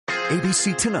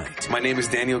ABC Tonight. My name is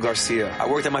Daniel Garcia. I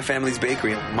worked at my family's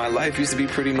bakery. My life used to be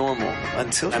pretty normal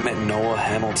until I met Noah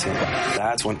Hamilton.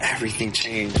 That's when everything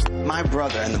changed. My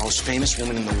brother and the most famous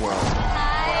woman in the world.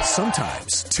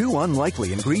 Sometimes two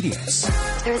unlikely ingredients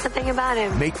There's something about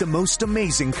him. make the most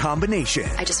amazing combination.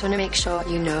 I just want to make sure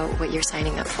you know what you're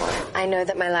signing up for. I know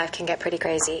that my life can get pretty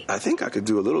crazy. I think I could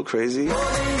do a little crazy.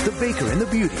 The Baker and the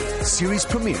Beauty series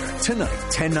premiere tonight,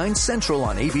 10/9 Central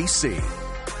on ABC.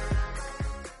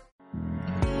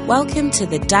 Welcome to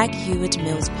the Dag Heward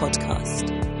Mills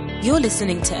podcast. You're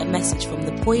listening to a message from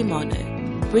the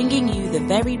Poimano, bringing you the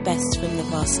very best from the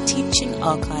vast teaching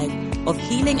archive of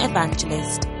healing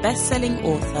evangelist, best-selling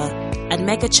author, and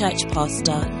megachurch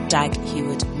pastor Dag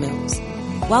Heward Mills.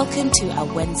 Welcome to our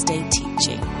Wednesday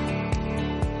teaching.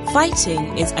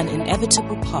 Fighting is an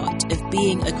inevitable part of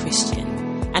being a Christian,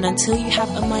 and until you have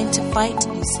a mind to fight,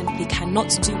 you simply cannot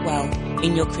do well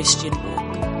in your Christian walk.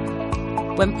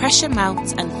 When pressure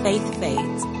mounts and faith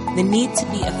fades, the need to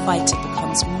be a fighter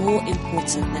becomes more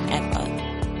important than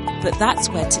ever. But that's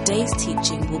where today's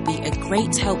teaching will be a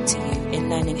great help to you in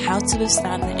learning how to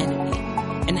withstand the enemy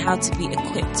and how to be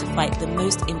equipped to fight the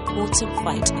most important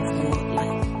fight of your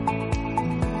life.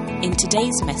 In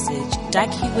today's message, Dag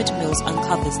Heward Mills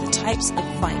uncovers the types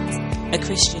of fights a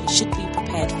Christian should be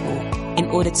prepared for in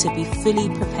order to be fully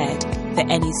prepared for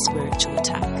any spiritual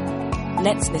attack.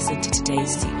 Let's listen to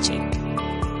today's teaching.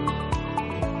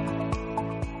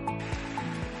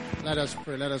 Let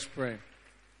us pray.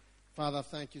 Father,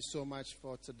 thank you so much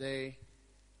for today.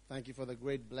 Thank you for the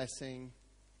great blessing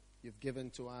you've given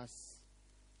to us.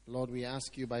 Lord, we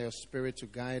ask you by your Spirit to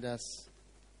guide us,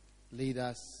 lead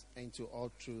us into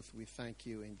all truth. We thank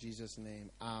you in Jesus' name.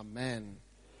 Amen.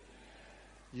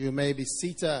 You may be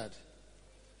seated.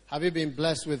 Have you been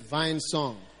blessed with Vine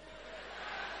Song?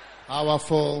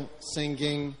 Powerful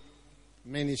singing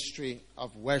ministry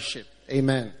of worship.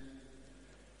 Amen.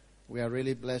 We are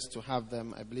really blessed to have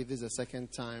them. I believe this is the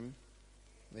second time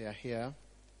they are here.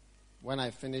 When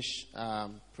I finish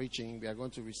preaching, we are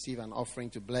going to receive an offering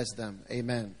to bless them.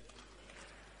 Amen.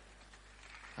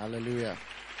 Hallelujah.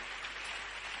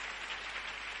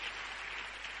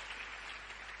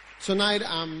 Tonight,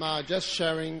 I'm just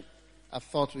sharing a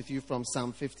thought with you from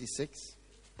Psalm 56.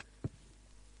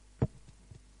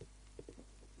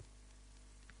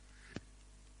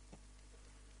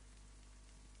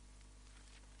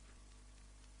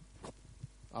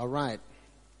 All right.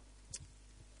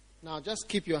 Now, just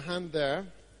keep your hand there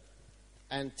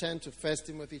and turn to 1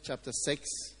 Timothy chapter 6,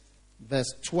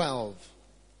 verse 12.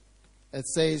 It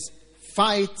says,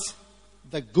 fight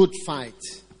the good fight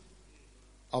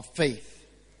of faith.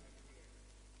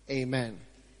 Amen.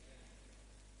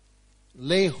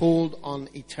 Lay hold on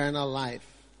eternal life,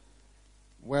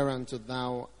 whereunto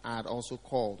thou art also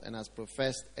called, and hast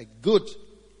professed a good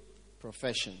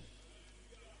profession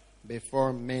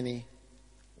before many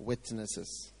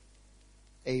witnesses.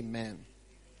 Amen.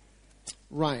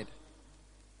 Right.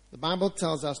 The Bible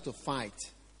tells us to fight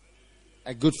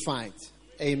a good fight.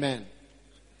 Amen.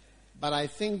 But I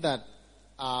think that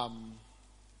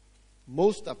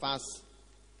most of us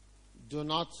do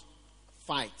not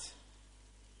fight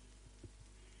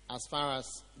as far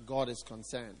as God is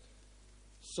concerned.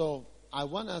 So I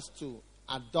want us to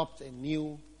adopt a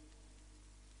new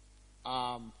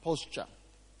posture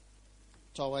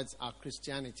towards our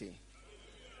Christianity.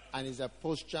 And it's a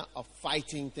posture of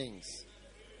fighting things.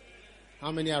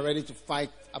 How many are ready to fight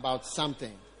about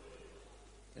something?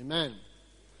 Amen.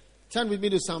 Turn with me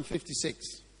to Psalm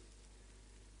 56.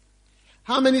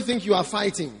 How many think you are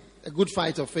fighting a good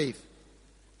fight of faith?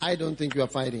 I don't think you are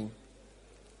fighting.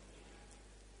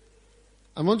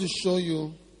 I want to show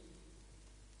you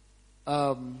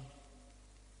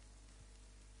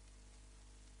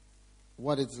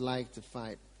what it's like to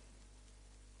fight.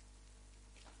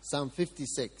 Psalm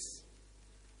 56.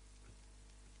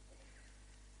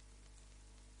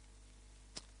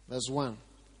 Verse 1.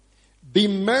 Be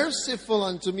merciful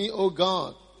unto me, O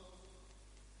God,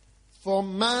 for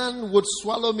man would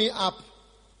swallow me up.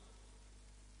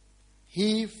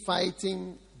 He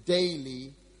fighting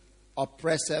daily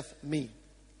oppresseth me.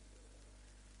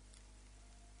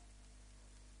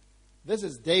 This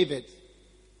is David.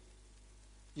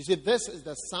 You see, this is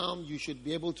the psalm you should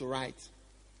be able to write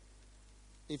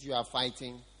if you are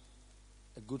fighting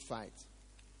a good fight.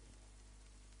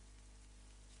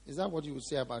 Is that what you would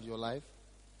say about your life?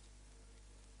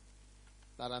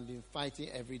 That I've been fighting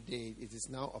every day, it is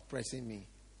now oppressing me.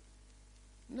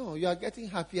 No, you are getting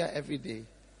happier every day.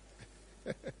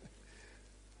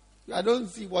 I don't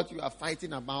see what you are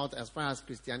fighting about as far as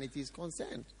Christianity is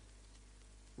concerned.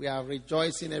 We are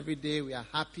rejoicing every day. We are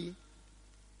happy.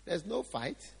 There's no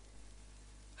fight.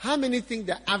 How many think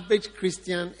the average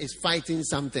Christian is fighting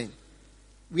something?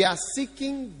 We are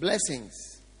seeking blessings,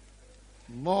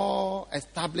 more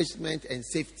establishment and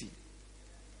safety.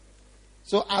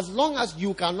 So as long as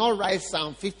you cannot write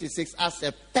Psalm 56 as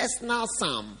a personal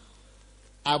psalm,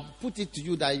 I put it to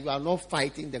you that you are not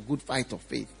fighting the good fight of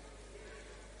faith.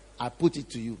 I put it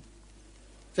to you.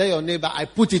 Tell your neighbor, I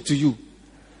put it to you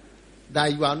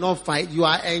that you are not fighting. You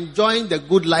are enjoying the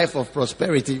good life of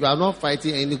prosperity. You are not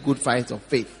fighting any good fight of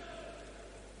faith.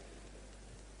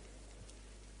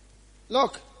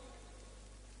 Look,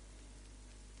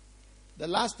 the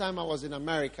last time I was in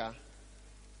America,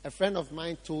 a friend of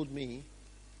mine told me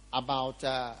about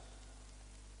a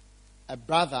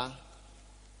brother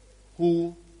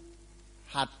who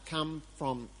had come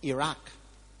from Iraq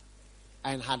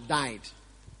and had died.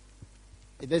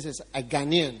 This is a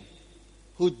Ghanaian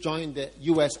who joined the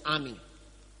U.S. Army.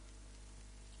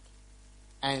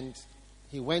 And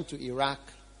he went to Iraq.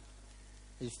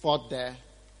 He fought there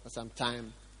for some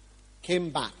time.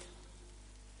 Came back.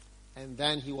 And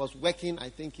then he was working, I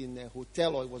think, in a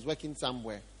hotel, or he was working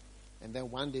somewhere. And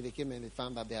then one day they came and they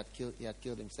found that he had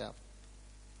killed himself.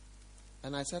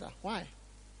 And I said, why?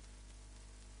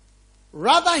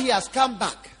 Rather, he has come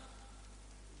back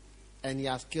and he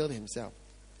has killed himself.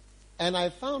 And I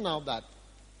found out that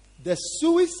the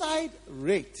suicide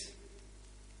rate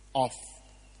of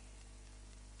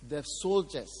the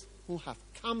soldiers who have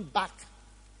come back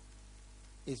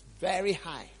is very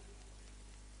high,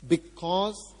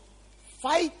 because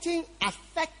fighting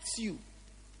affects you.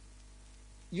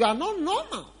 You are not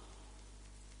normal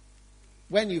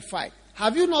when you fight.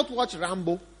 Have you not watched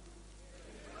Rambo?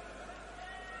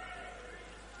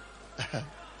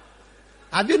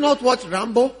 Have you not watched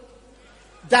Rambo?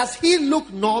 Does he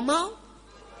look normal?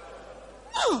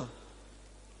 No.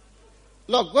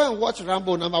 Look, go and watch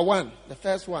Rambo number 1, the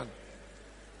first one.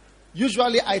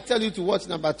 Usually I tell you to watch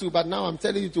number 2, but now I'm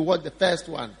telling you to watch the first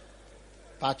one,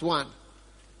 part 1.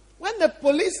 When the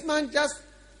policeman just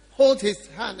holds his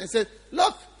hand and says,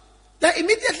 look, then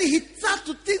immediately he starts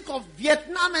to think of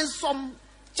Vietnam and some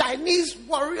Chinese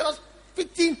warriors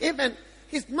fitting him, and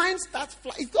his mind starts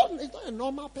flying. He's not a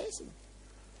normal person.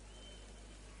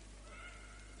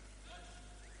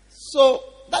 So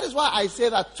that is why I say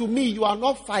that to me, you are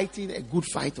not fighting a good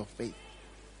fight of faith.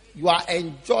 You are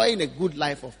enjoying a good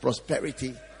life of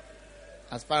prosperity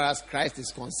as far as Christ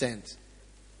is concerned.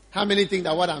 How many think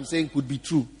that what I'm saying could be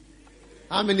true?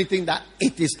 How many think that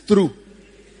it is true?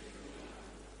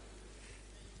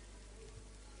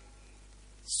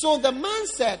 So the man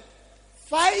said,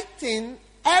 fighting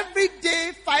every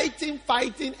day,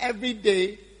 fighting every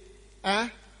day.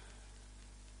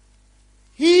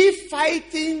 He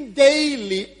fighting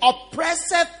daily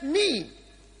oppresseth me.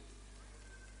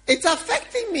 It's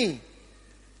affecting me.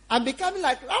 I'm becoming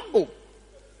like Rambo.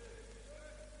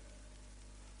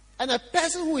 And a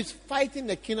person who is fighting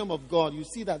the kingdom of God, you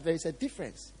see that there is a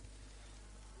difference.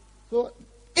 So,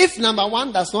 if number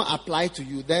 1 does not apply to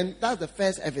you, then that's the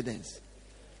first evidence.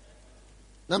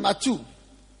 Number 2,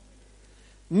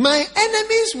 my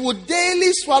enemies would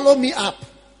daily swallow me up.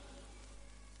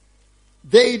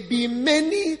 They be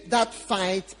many that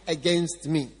fight against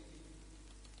me.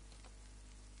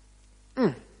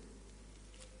 Do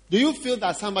you feel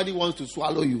that somebody wants to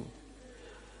swallow you?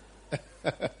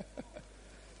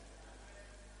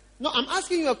 No, I'm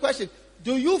asking you a question.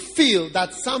 Do you feel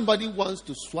that somebody wants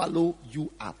to swallow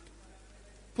you up?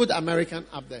 Put the American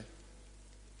up there.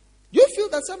 Do you feel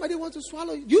that somebody wants to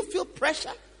swallow you? Do you feel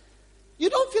pressure?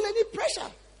 You don't feel any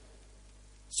pressure.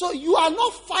 So you are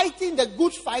not fighting the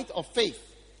good fight of faith.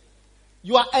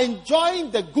 You are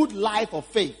enjoying the good life of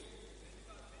faith.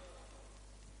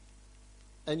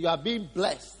 And you are being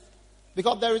blessed.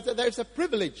 Because there is a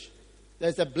privilege. There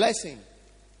is a blessing.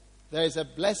 There is a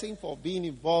blessing for being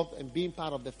involved and being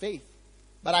part of the faith.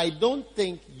 But I don't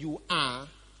think you are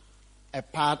a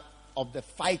part of the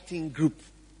fighting group.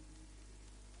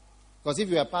 Because if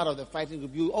you are part of the fighting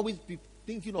group, you will always be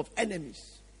thinking of enemies.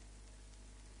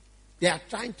 They are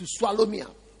trying to swallow me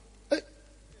up.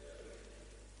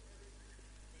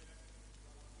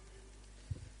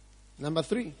 Number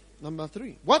three.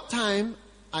 What time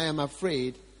I am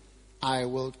afraid, I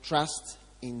will trust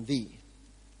in thee.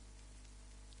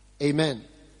 Amen.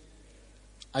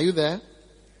 Are you there?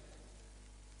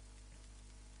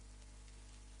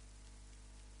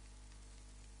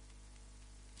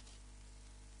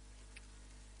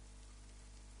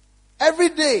 Every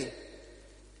day,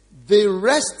 they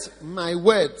rest my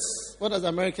words. What does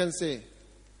Americans say?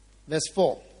 Verse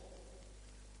 4.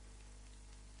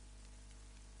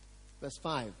 Verse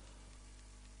 5.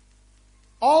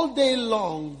 All day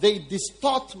long, they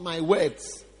distort my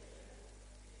words.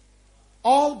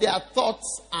 All their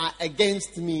thoughts are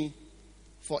against me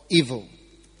for evil.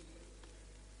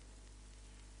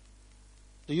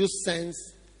 Do you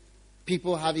sense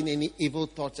people having any evil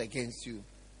thoughts against you?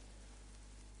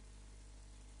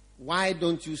 Why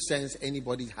don't you sense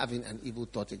anybody having an evil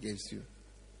thought against you?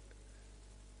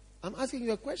 I'm asking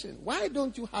you a question. Why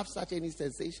don't you have such any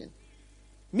sensation?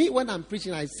 Me, when I'm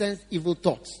preaching, I sense evil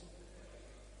thoughts.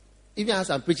 Even as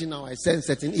I'm preaching now, I sense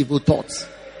certain evil thoughts.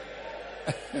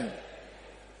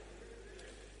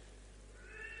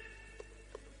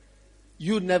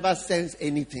 You never sense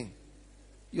anything.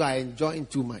 You are enjoying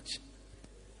too much.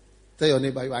 Tell your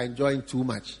neighbor, you are enjoying too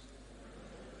much.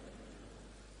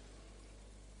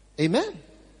 Amen.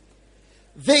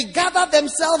 They gather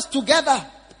themselves together.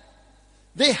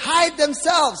 They hide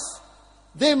themselves.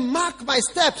 They mark my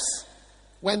steps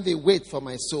when they wait for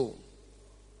my soul.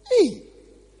 Hey,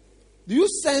 do you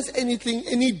sense anything,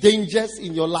 any dangers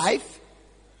in your life?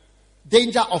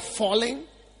 Danger of falling?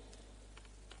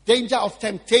 Danger of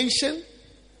temptation?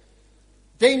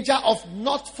 Danger of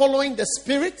not following the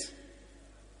Spirit?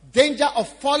 Danger of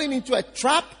falling into a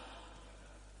trap?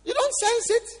 You don't sense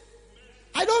it?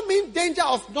 I don't mean danger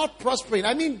of not prospering.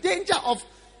 I mean danger of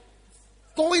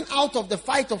going out of the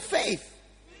fight of faith.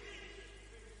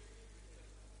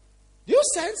 Do you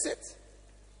sense it?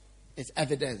 It's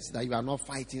evidence that you are not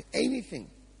fighting anything.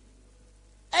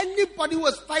 Anybody who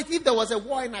was fighting, if there was a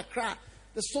war in Accra,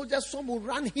 the soldiers, some will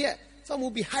run here, some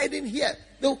will be hiding here.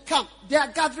 They'll come. They are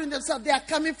gathering themselves. They are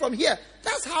coming from here.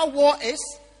 That's how war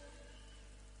is.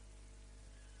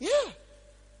 Yeah.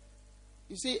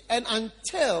 You see, and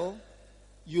until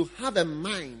you have a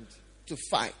mind to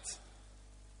fight,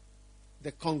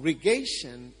 the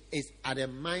congregation is at a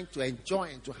mind to enjoy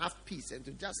and to have peace and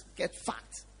to just get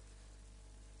fat.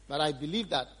 But I believe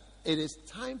that it is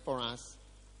time for us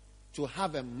to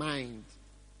have a mind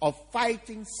of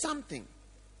fighting something.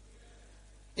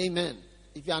 Amen.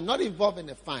 If you are not involved in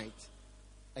a fight,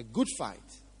 a good fight,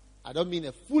 I don't mean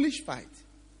a foolish fight.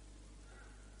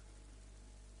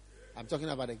 I'm talking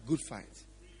about a good fight.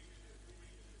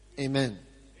 Amen.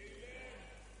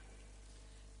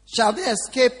 Shall they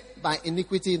escape by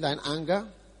iniquity in thine anger?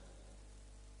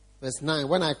 Verse 9.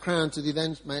 When I cry unto thee,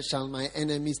 then shall my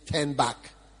enemies turn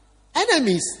back.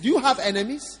 Enemies? Do you have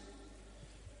enemies?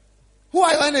 Who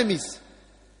are your enemies?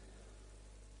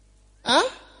 Huh?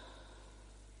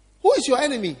 Who is your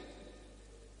enemy?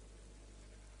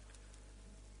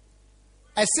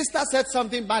 A sister said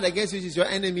something bad against you, is your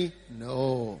enemy?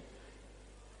 No.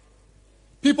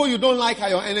 People you don't like are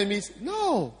your enemies?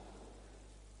 No.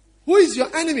 Who is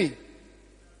your enemy?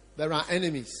 There are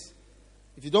enemies.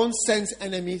 If you don't sense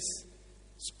enemies,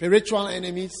 spiritual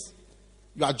enemies,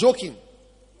 you are joking.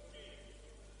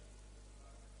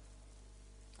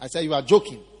 I say you are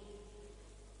joking.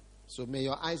 So may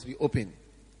your eyes be open.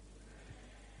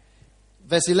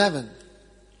 Verse 11.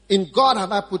 In God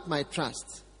have I put my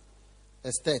trust.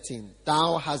 Verse 13.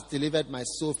 Thou hast delivered my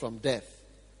soul from death.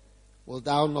 Will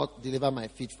thou not deliver my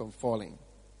feet from falling?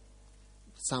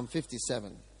 Psalm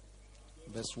 57.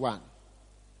 Verse 1.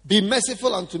 Be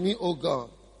merciful unto me, O God,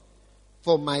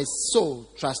 for my soul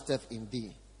trusteth in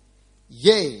thee.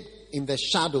 Yea, in the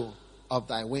shadow of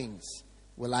thy wings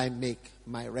will I make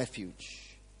my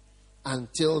refuge,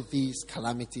 until these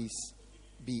calamities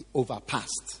be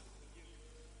overpassed.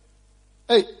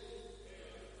 Hey.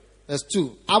 Verse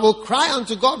 2. I will cry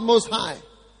unto God most high,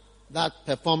 that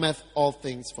performeth all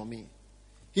things for me.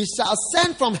 He shall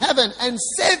send from heaven and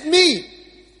save me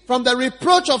from the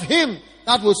reproach of him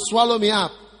that will swallow me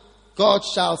up. God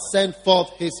shall send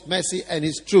forth his mercy and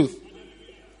his truth.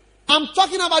 I'm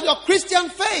talking about your Christian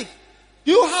faith.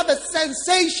 Do you have a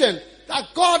sensation that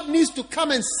God needs to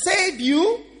come and save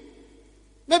you?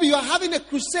 Maybe you are having a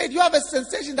crusade. You have a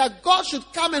sensation that God should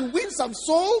come and win some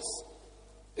souls.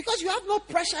 Because you have no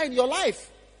pressure in your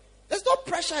life. There's no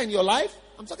pressure in your life.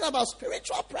 I'm talking about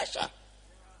spiritual pressure.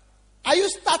 Are you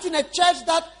starting a church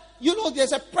that,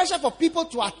 there's a pressure for people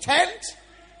to attend?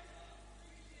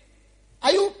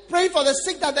 Are you praying for the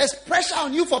sick that there's pressure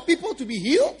on you for people to be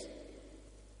healed?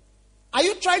 Are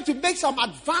you trying to make some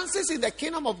advances in the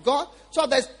kingdom of God so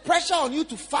there's pressure on you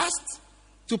to fast,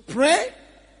 to pray?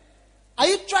 Are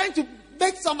you trying to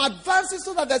make some advances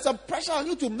so that there's some pressure on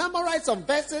you to memorize some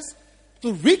verses,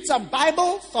 to read some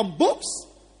Bible, some books?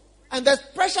 And there's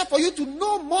pressure for you to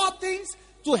know more things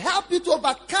to help you to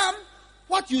overcome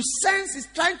what you sense is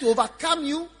trying to overcome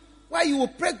you, where you will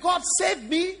pray, God, save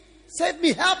me,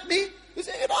 help me. You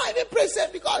say, I didn't pray,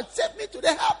 save me, God, save me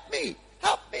today, help me,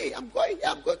 I'm going here,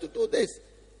 I'm going to do this.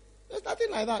 There's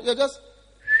nothing like that. You're just,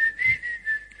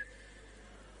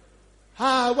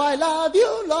 how I love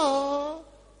you, Lord.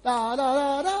 Da,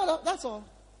 da, da, da, da. That's all.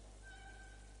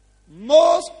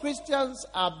 Most Christians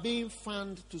are being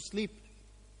fanned to sleep.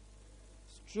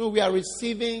 It's true, we are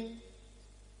receiving.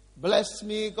 Bless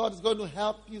me. God is going to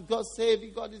help you. God save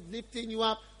you. God is lifting you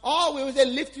up. Oh, we will say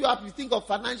lift you up. You think of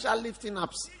financial lifting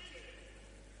ups.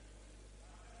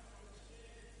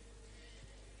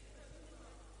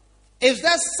 Is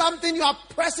there something you are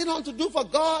pressing on to do for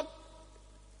God?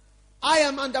 I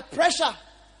am under pressure.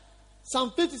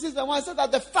 Psalm 56 and 1 said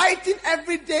that the fighting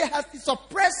every day is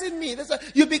suppressing me.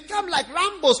 You become like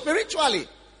Rambo spiritually.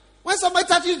 When somebody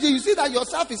touches you, you see that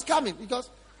yourself is coming because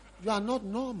you are not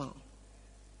normal.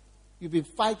 You've been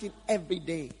fighting every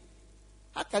day.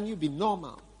 How can you be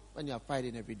normal when you are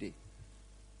fighting every day?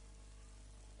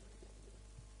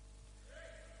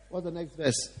 What's the next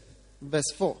verse?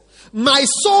 Verse 4. My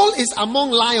soul is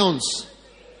among lions.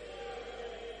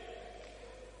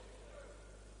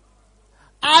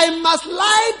 I must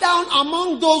lie down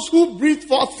among those who breathe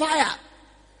forth fire.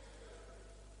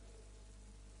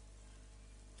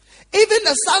 Even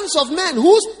the sons of men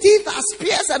whose teeth are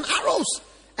spears and arrows,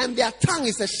 and their tongue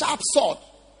is a sharp sword.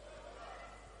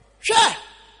 Sure.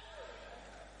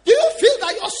 Do you feel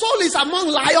that your soul is among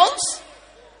lions?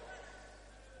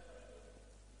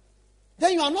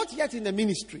 Then you are not yet in the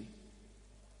ministry.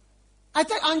 I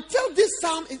thought until this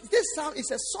psalm is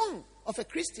a song of a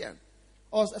Christian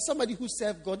or somebody who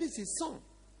served God. This is his song.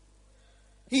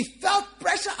 He felt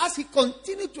pressure as he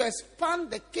continued to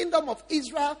expand the kingdom of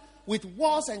Israel with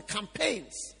wars and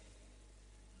campaigns.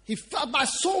 He felt my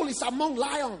soul is among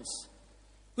lions.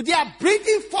 They are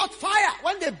breathing forth fire.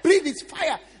 When they breathe, it's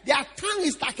fire. Their tongue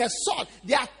is like a sword.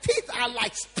 Their teeth are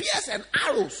like spears and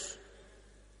arrows.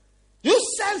 You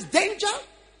sense danger?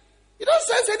 You don't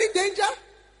sense any danger?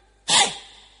 Hey!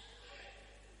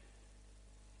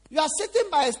 You are sitting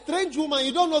by a strange woman.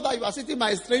 You don't know that you are sitting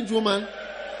by a strange woman.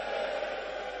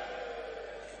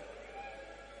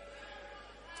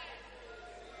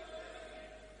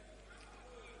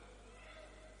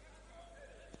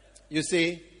 You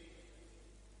see,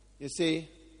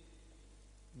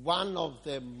 one of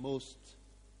the most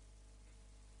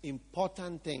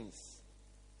important things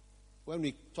when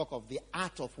we talk of the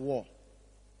art of war,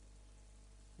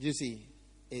 you see,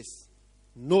 is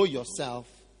know yourself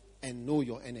and know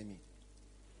your enemy.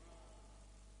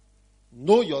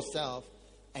 Know yourself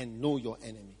and know your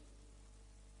enemy.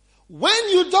 When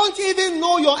you don't even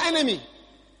know your enemy,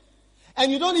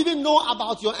 and you don't even know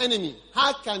about your enemy,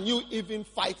 how can you even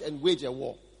fight and wage a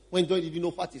war when you don't even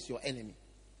know what is your enemy?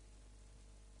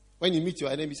 When you meet your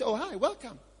enemy, you say, oh, hi,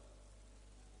 welcome.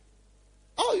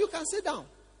 Oh, you can sit down.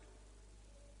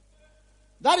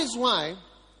 That is why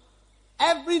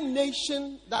every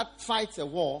nation that fights a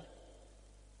war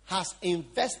has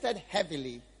invested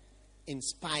heavily in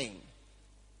spying.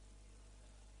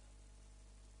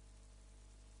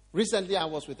 Recently, I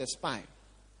was with a spy.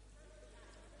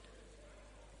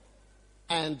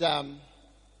 And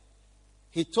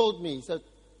he told me, he said,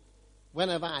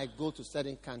 whenever I go to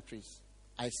certain countries,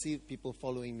 I see people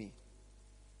following me.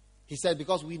 He said,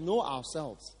 because we know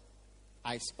ourselves.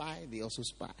 I spy, they also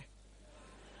spy.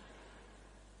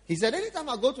 He said, anytime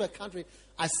I go to a country,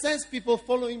 I sense people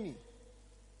following me.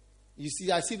 You see,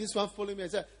 I see this one following me. I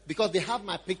said, because they have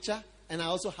my picture, and I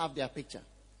also have their picture.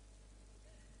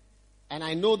 And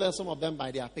I know that some of them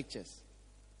by their pictures.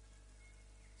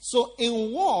 So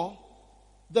in war,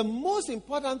 the most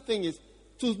important thing is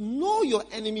to know your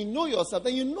enemy, know yourself.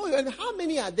 Then you know your enemy. How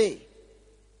many are they?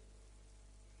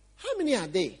 How many are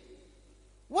they?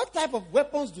 What type of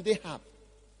weapons do they have?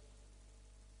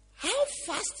 How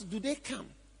fast do they come?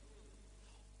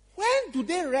 When do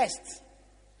they rest?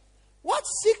 What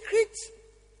secret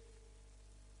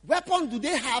weapon do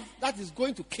they have that is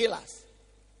going to kill us?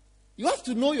 You have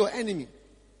to know your enemy.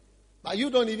 But you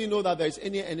don't even know that there is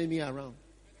any enemy around.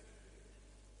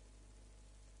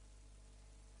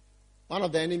 One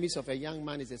of the enemies of a young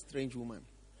man is a strange woman.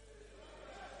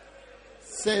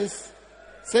 Since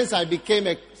I became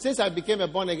a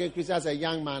born again Christian as a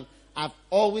young man, I've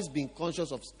always been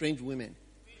conscious of strange women.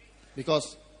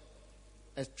 Because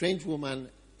a strange woman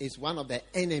is one of the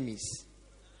enemies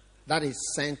that is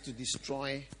sent to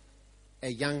destroy a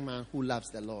young man who loves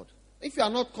the Lord. If you are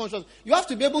not conscious, you have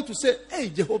to be able to say, hey,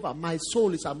 Jehovah, my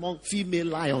soul is among female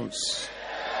lions.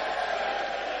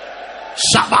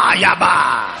 Shabba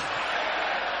Yaba.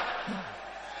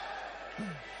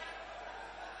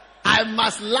 I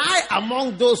must lie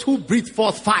among those who breathe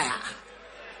forth fire.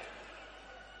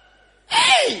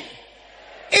 Hey!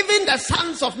 Even the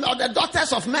sons of or the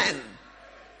daughters of men,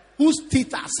 whose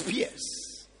teeth are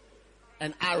spears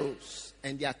and arrows,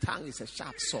 and their tongue is a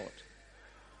sharp sword.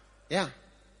 Yeah.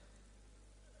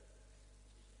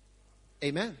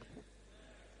 Amen.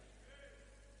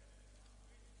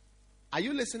 Are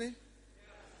you listening?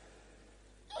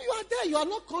 No, you are there. You are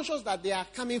not conscious that they are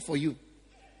coming for you.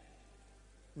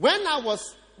 When I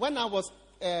was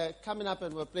coming up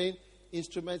and we were playing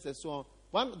instruments and so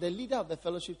on, the leader of the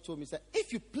fellowship told me, said,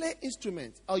 if you play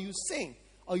instruments or you sing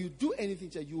or you do anything,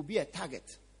 you will be a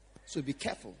target. So be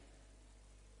careful.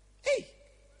 Hey!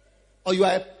 Or you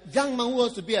are a young man who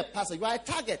wants to be a pastor. You are a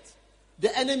target.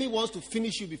 The enemy wants to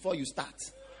finish you before you start.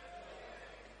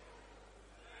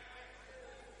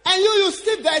 And you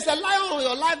sleep, there is a lion on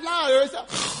your life, lion.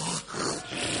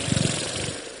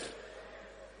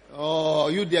 Oh,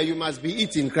 you there, you must be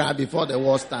eating crab before the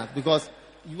war starts, because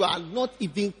you are not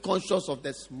even conscious of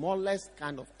the smallest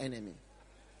kind of enemy.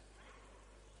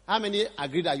 How many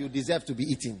agree that you deserve to be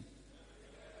eaten?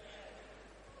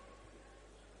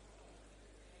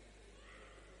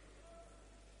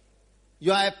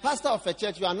 You are a pastor of a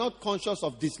church, you are not conscious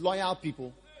of disloyal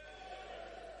people.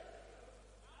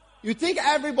 You think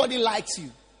everybody likes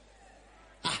you.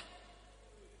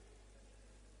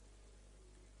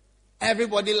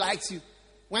 Everybody likes you.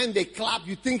 When they clap,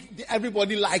 you think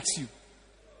everybody likes you.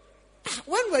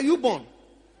 When were you born?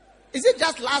 Is it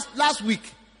just last week?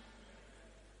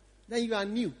 Then you are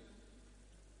new.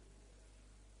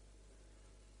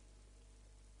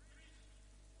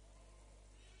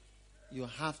 You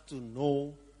have to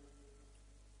know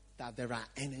that there are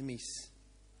enemies.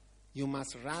 You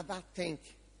must rather think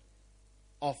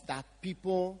of that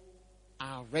people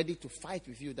are ready to fight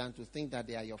with you than to think that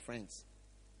they are your friends.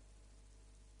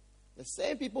 The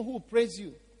same people who praise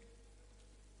you,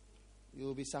 you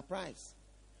will be surprised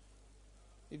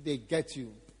if they get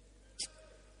you.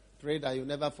 Pray that you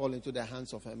never fall into the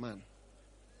hands of a man.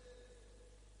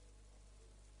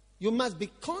 You must be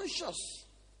conscious.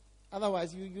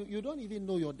 Otherwise, you don't even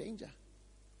know your danger.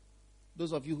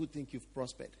 Those of you who think you've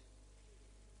prospered,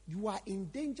 you are in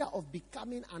danger of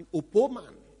becoming an Opo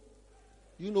man.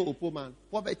 You know Opo man,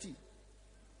 poverty.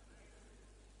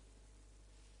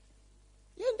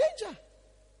 You're in danger.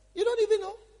 You don't even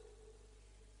know.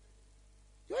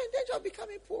 You're in danger of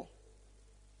becoming poor.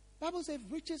 The Bible says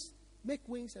riches make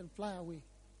wings and fly away.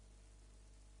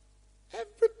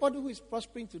 Everybody who is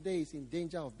prospering today is in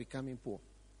danger of becoming poor.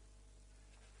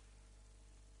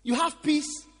 You have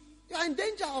peace. You are in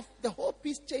danger of the whole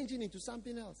peace changing into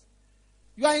something else.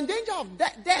 You are in danger of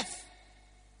death.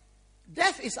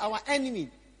 Death is our enemy.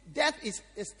 Death is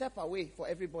a step away for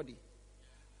everybody.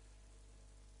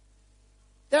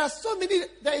 There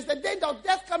is the danger of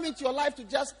death coming to your life to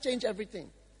just change everything.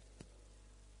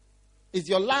 It's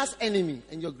your last enemy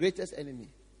and your greatest enemy.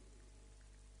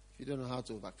 If you don't know how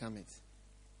to overcome it,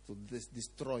 to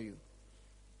destroy you.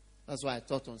 That's why I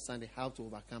taught on Sunday how to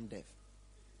overcome death.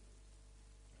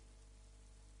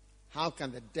 How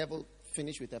can the devil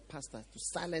finish with a pastor? To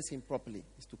silence him properly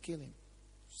is to kill him.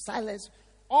 Silence.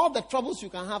 All the troubles you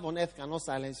can have on earth cannot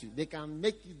silence you. They can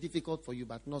make it difficult for you,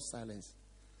 but not silence.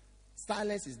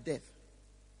 Silence is death.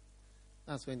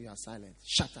 That's when you are silent.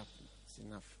 Shut up. It's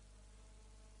enough.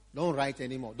 Don't write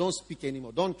anymore. Don't speak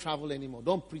anymore. Don't travel anymore.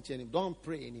 Don't preach anymore. Don't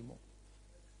pray anymore.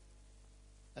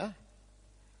 Huh?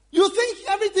 You think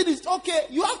everything is okay.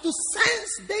 You have to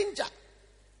sense danger.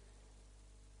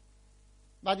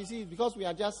 But you see, because we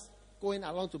are just going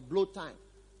along to blow time.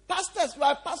 Pastors, you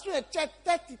are pastoring a church,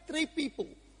 33 people.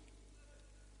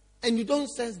 And you don't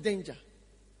sense danger.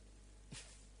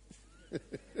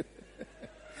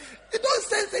 You don't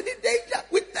sense any danger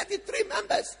with 33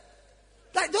 members.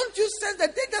 Like, don't you sense the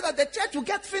danger that the church will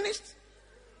get finished?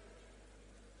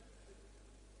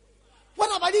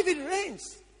 What about if it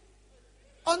rains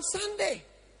on Sunday?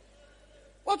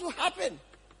 What will happen?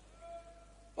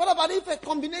 What about if a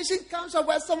combination comes up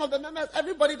where some of the members,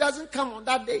 everybody doesn't come on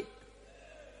that day?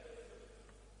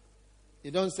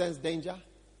 You don't sense danger?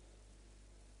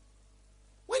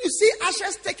 When you see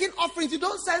ushers taking offerings, you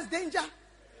don't sense danger?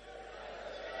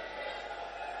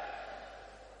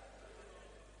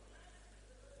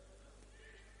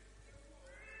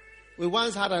 We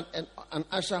once had an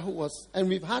usher who was, and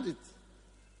we've had it,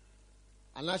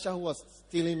 an usher who was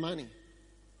stealing money.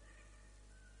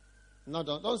 No,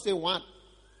 don't say what.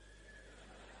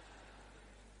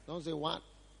 Don't say what.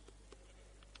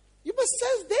 You must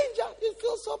sense danger. You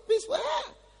feel so peaceful.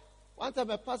 One time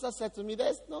a pastor said to me,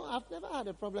 I've never had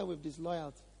a problem with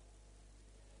disloyalty.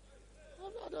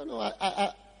 I don't know.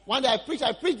 One day I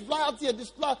preached loyalty and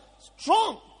disloyalty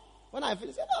strong. When I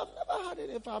finished, I've never had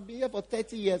it. If I've been here for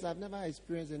 30 years, I've never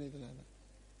experienced anything like that.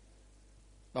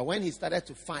 But when he started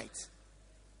to fight,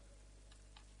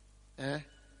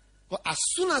 but as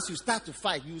soon as you start to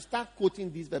fight, you start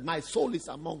quoting this, but my soul is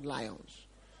among lions.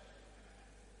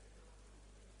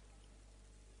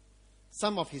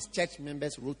 Some of his church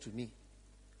members wrote to me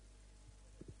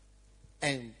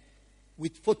and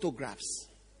with photographs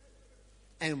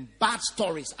and bad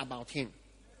stories about him.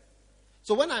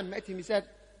 So when I met him, he said,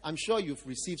 I'm sure you've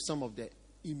received some of the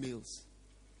emails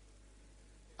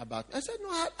about me. I said,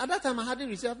 no, at that time I hadn't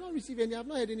received. I've not received any. I've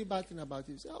not heard any bad thing about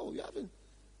you. He said, oh, you haven't.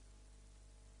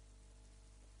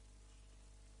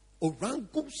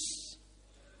 Orangus,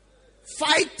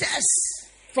 fighters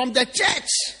from the church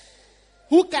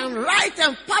who can write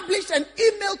and publish an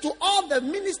email to all the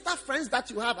minister friends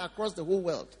that you have across the whole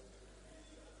world.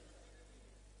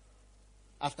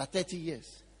 After 30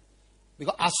 years.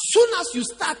 Because as soon as you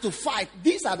start to fight,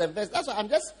 these are the best. That's why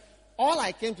all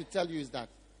I came to tell you is that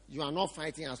you are not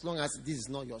fighting as long as this is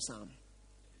not your psalm.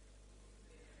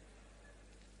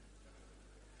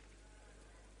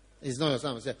 It's not your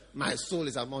psalm. You say, my soul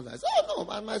is among us. Oh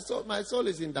no, my soul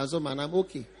is in Danzoma and I'm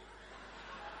okay.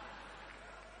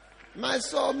 My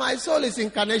soul is in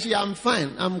Kaneshi. I'm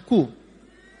fine. I'm cool.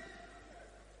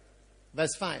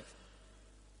 Verse 5.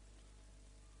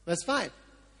 Verse 5.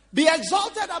 Be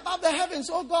exalted above the heavens,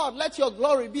 O God. Let your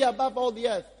glory be above all the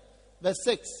earth. Verse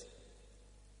 6.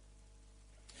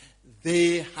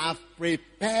 They have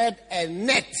prepared a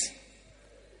net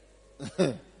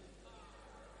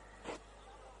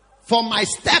for my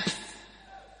steps.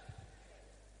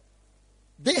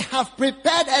 They have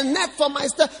prepared a net for my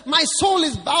steps. My soul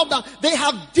is bowed down. They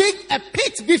have digged a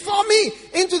pit before me,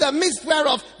 into the midst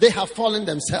whereof they have fallen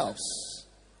themselves.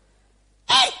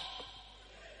 Hey!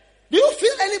 Do you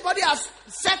feel anybody has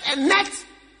set a net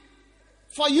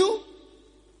for you?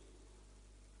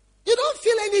 You don't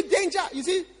feel any danger. You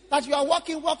see that you are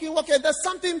walking. There's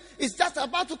something is just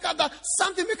about to come down.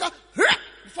 Something because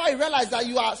before you realize that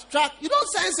you are struck. You don't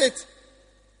sense it.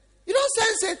 You don't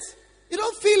sense it. You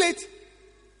don't feel it.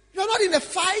 You're not in a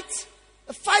fight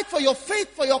for your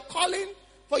faith, for your calling,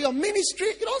 for your ministry.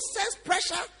 You don't sense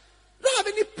pressure. You don't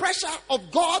have any pressure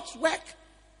of God's work.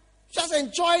 Just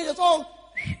enjoy it all.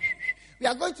 We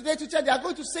are going today to church. They are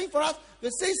going to sing for us. They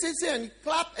sing, and you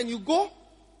clap and you go.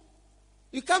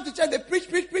 You come to church, they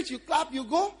preach, you clap, you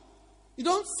go. You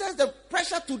don't sense the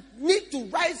pressure to need to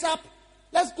rise up.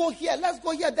 Let's go here.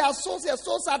 There are souls here.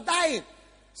 Souls are dying.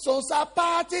 Souls are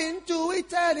parting to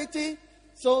eternity.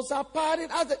 Souls are parting.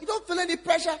 You don't feel any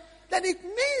pressure. Then it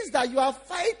means that you are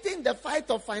fighting the fight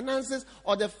of finances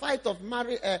or the fight of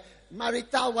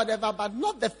marital whatever, but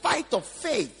not the fight of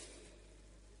faith.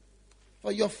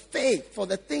 For your faith, for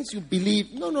the things you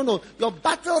believe. No. Your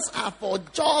battles are for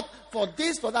job, for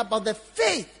this, for that. But the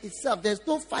faith itself, there's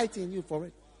no fight in you for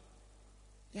it.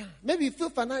 Yeah. Maybe you feel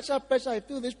financial pressure, you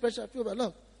feel this pressure, you feel that.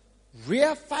 Look,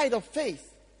 real fight of faith.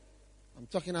 I'm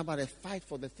talking about a fight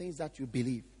for the things that you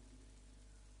believe.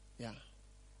 Yeah.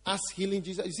 Ask healing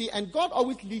Jesus. You see, and God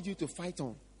always leads you to fight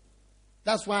on.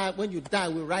 That's why when you die,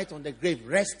 we write on the grave,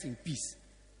 rest in peace.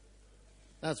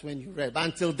 That's when you read. But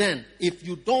until then, if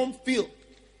you don't feel...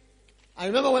 I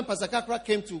remember when Pastor Kakra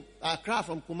came to Accra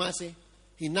from Kumasi,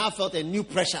 he now felt a new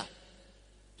pressure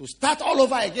to start all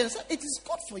over again. I said, it is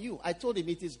good for you. I told him,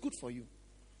 it is good for you.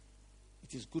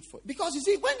 It is good for you. Because you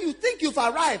see, when you think you've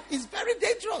arrived, it's very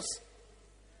dangerous.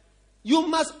 You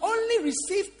must only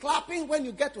receive clapping when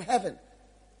you get to heaven.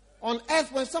 On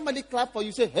earth, when somebody claps for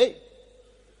you, say, hey,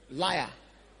 liar,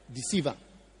 deceiver.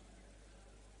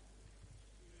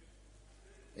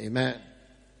 Amen.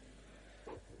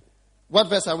 What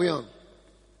verse are we on?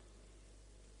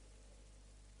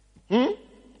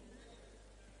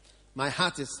 My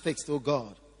heart is fixed, oh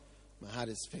God. My heart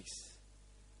is fixed.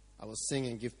 I will sing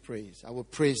and give praise. I will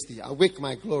praise thee. Awake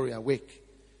my glory, awake.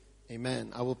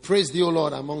 Amen. I will praise thee, O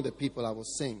Lord, among the people. I will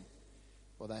sing.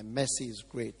 For thy mercy is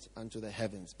great unto the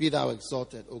heavens. Be thou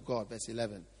exalted, O God. Verse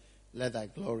 11. Let thy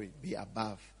glory be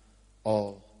above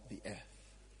all the earth.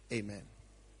 Amen.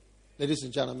 Ladies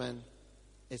and gentlemen,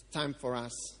 it's time for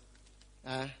us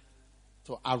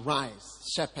to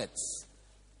arise, shepherds,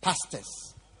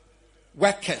 pastors,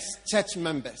 workers, church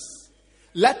members.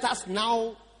 Let us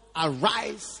now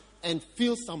arise and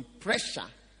feel some pressure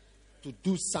to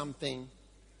do something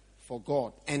for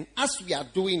God. And as we are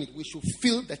doing it, we should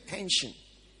feel the tension.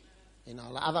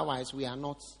 Otherwise, we are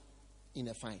not in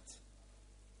a fight.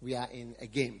 We are in a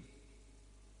game.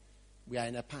 We are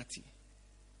in a party.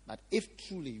 But if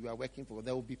truly you are working for God,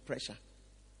 there will be pressure.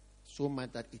 So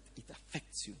much that it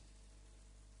affects you.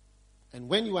 And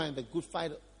when you are in the good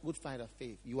fight of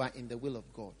faith, you are in the will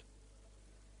of God.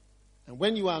 And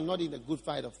when you are not in the good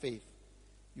fight of faith,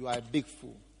 you are a big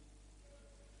fool.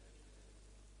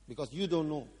 Because you don't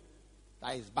know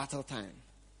that it's battle time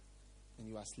and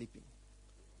you are sleeping.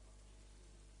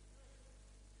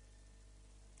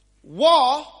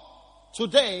 War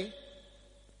today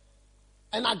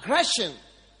and aggression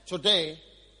today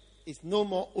is no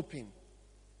more open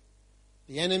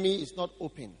The enemy is not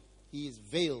open. He is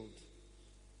veiled.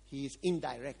 He is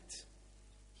indirect.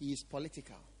 He is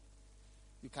political.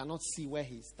 You cannot see where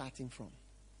he is starting from.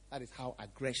 That is how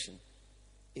aggression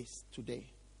is today.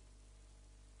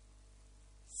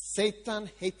 Satan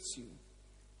hates you.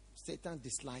 Satan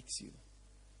dislikes you.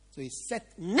 So he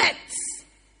set nets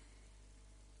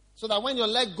so that when your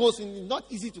leg goes in, it's not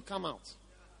easy to come out.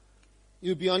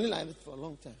 You'll be on it like this for a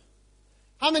long time.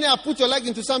 How many have put your leg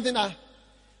into something that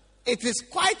it is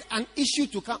quite an issue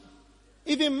to come?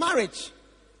 Even marriage.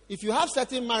 If you have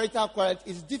certain marital quarrels,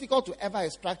 it's difficult to ever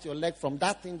extract your leg from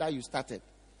that thing that you started.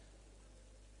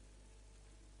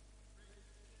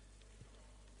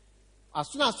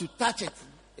 As soon as you touch it,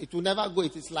 it will never go.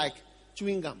 It is like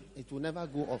chewing gum. It will never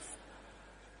go off.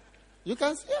 You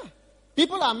can see, yeah.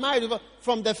 People are married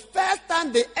from the first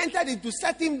time they entered into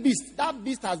certain beast. That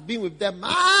beast has been with them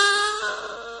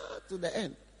to the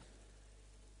end.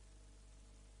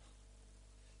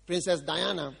 Princess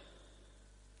Diana,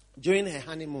 during her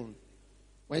honeymoon,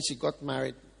 when she got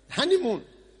married, honeymoon,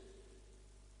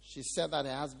 she said that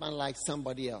her husband liked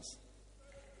somebody else.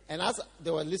 And as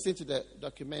they were listening to the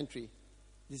documentary,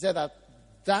 they said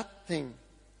that thing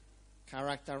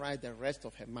characterized the rest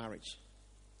of her marriage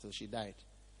till she died.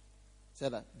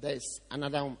 Said that there's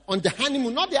another one. On the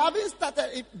honeymoon, not they haven't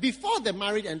started before the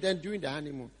marriage and then during the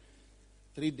honeymoon.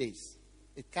 3 days.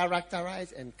 It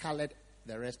characterized and colored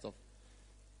the rest of.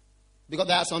 Because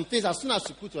there are some things, as soon as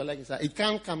you put your leg inside, it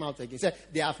can't come out again. Say,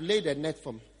 they have laid a net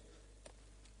for me.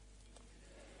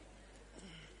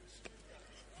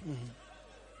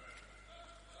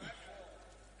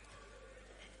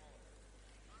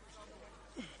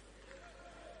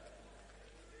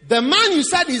 The man you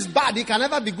said is bad, he can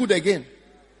never be good again.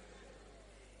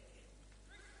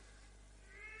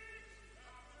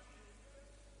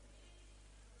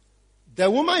 The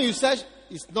woman you said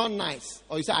is not nice,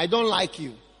 or you say, I don't like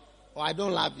you, or I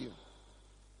don't love you.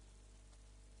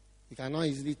 You cannot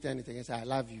easily turn it again and say, I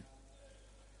love you.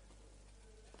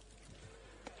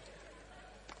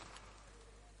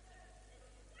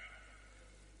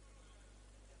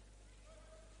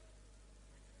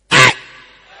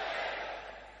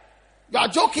 You are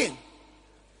joking.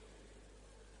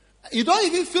 You don't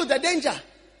even feel the danger.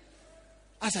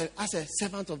 As a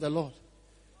servant of the Lord,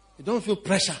 you don't feel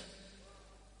pressure.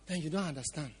 Then you don't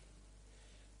understand.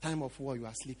 Time of war, you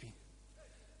are sleeping.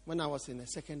 When I was in a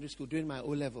secondary school during my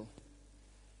O-level,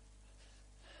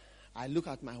 I look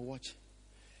at my watch,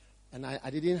 and I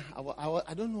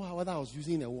don't know whether I was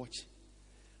using a watch,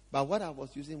 but what I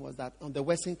was using was that on the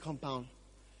Western compound,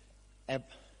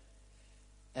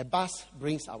 a bus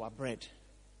brings our bread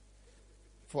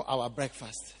for our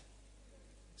breakfast.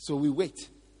 So we wait,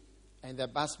 and the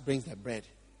bus brings the bread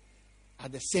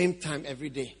at the same time every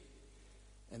day.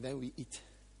 And then we eat.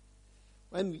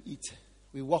 When we eat,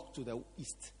 we walk to the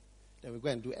east. Then we go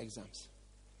and do exams.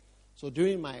 So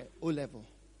during my O-level,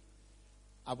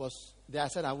 I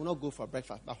said I will not go for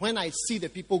breakfast. But when I see the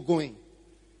people going,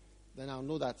 then I'll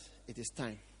know that it is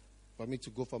time for me to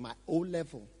go for my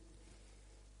O-level.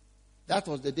 That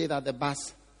was the day that the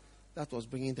bus that was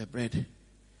bringing the bread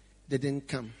didn't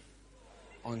come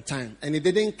on time. And it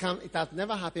didn't come, it had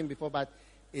never happened before, but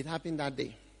it happened that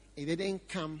day. It didn't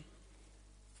come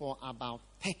for about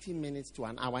 30 minutes to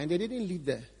an hour. And they didn't leave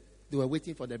there. They were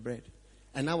waiting for the bread.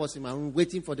 And I was in my room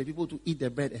waiting for the people to eat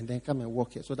the bread and then come and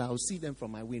walk here so that I'll see them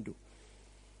from my window.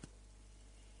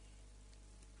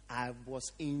 I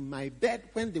was in my bed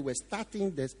when they were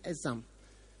starting this exam,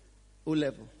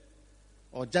 O-level,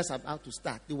 or just about to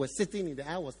start. They were sitting in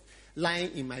I was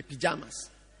lying in my pajamas.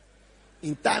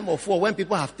 In time of war, when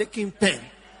people have taken pen,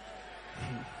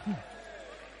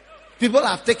 people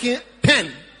have taken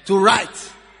pen to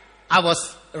write. I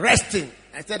was resting.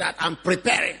 I said that I'm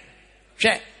preparing.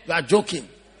 Check, you are joking.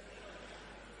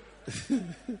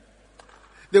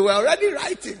 They were already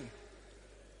writing.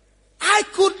 I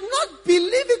could not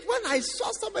believe it when I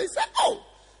saw somebody say, oh,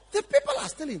 the people are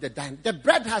still in the dine. The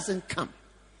bread hasn't come.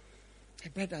 The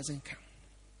bread hasn't come.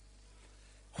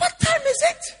 What time is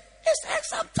it? It's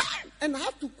exam time. And I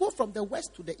have to go from the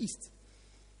west to the east.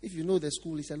 If you know the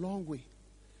school, it's a long way.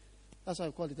 That's why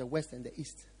I call it the west and the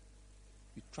east.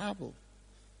 You travel.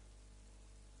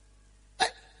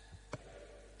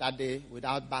 That day,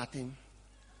 without bathing,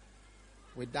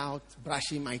 without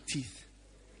brushing my teeth,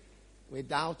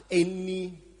 without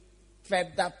any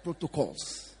further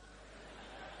protocols.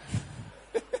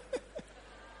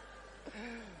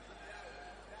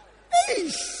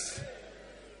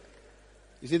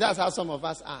 You see, that's how some of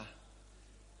us are.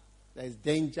 There's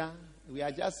danger. We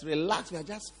are just relaxed. We are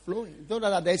just flowing. You don't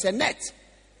know that there's a net.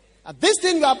 This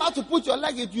thing you are about to put your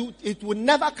leg in, it will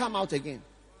never come out again.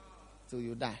 till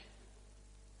you die.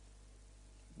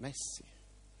 Mercy.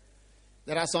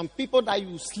 There are some people that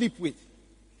you sleep with.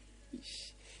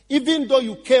 Even though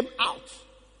you came out,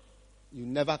 you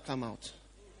never come out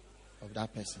of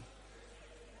that person.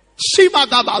 Shiba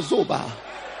Gaba Zoba.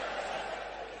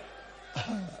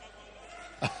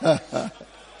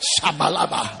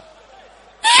 Shabalaba.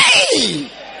 Hey!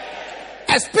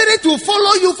 A spirit will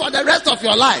follow you for the rest of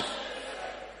your life.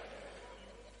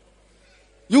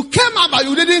 You came out, but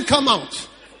you didn't come out.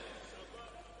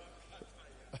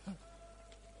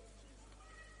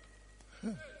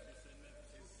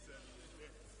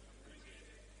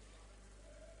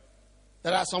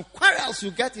 There are some quarrels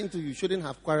you get into. You shouldn't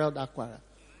have quarreled that quarrel.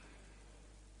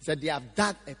 He said, they have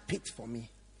dug a pit for me.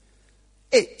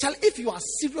 Hey, Charlie, if you are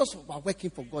serious about working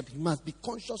for God, you must be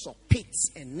conscious of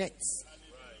pits and nets.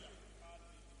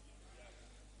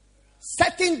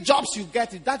 Certain jobs you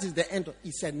get, that is the end of it.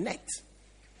 It's a net.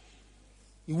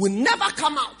 You will never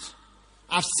come out.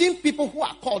 I've seen people who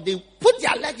are called, they put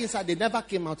their leg inside, they never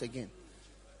came out again.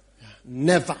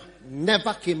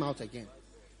 Never came out again.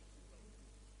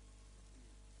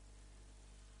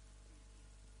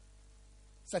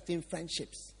 Certain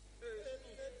friendships.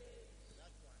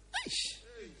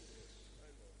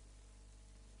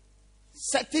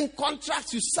 Certain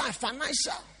contracts you sign,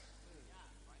 financial.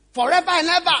 Forever and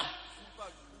ever.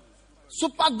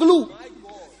 Super glue.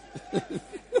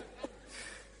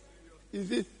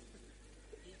 Is it?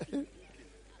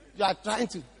 You are trying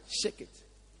to shake it.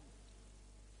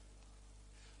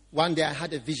 One day I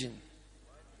had a vision.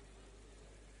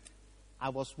 I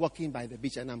was walking by the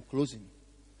beach and I'm closing.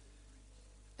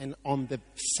 And on the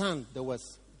sand there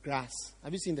was grass.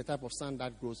 Have you seen the type of sand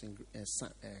that grows in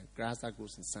grass that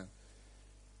grows in sand?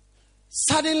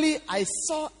 Suddenly I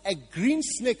saw a green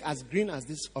snake as green as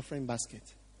this offering basket.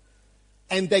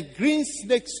 And the green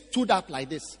snake stood up like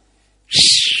this.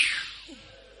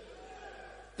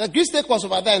 The green snake was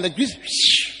over there and the green,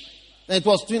 and it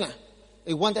was twinner.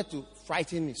 It wanted to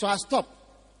frighten me. So I stopped.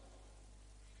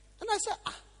 And I said,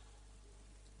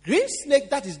 green snake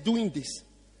that is doing this.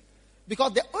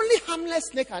 Because the only harmless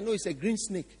snake I know is a green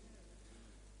snake.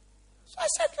 So I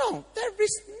said,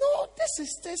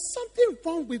 there's something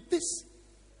wrong with this.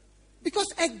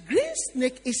 Because a green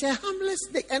snake is a harmless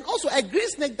snake. And also a green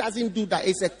snake doesn't do that.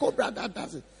 It's a cobra that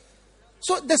does it.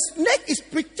 So the snake is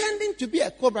pretending to be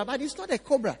a cobra, but it's not a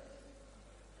cobra.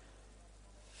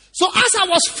 So as I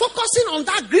was focusing on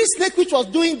that green snake which was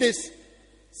doing this,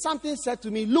 something said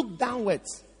to me, look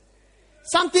downwards.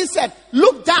 Something said,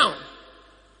 look down.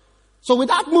 So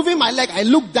without moving my leg, I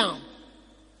looked down.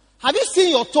 Have you seen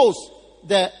your toes?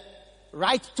 The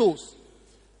right toes.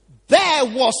 There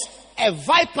was a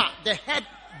viper, the head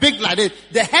big like this.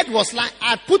 The head was lying.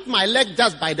 I put my leg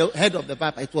just by the head of the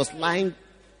viper. It was lying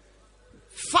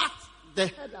fat.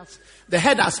 The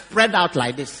head has spread out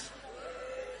like this.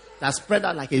 That spread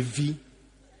out like a V.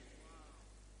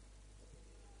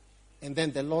 And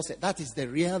then the Lord said, that is the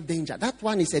real danger. That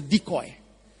one is a decoy.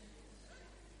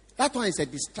 That one is a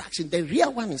distraction. The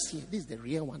real one is here. This is the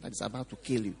real one that is about to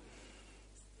kill you.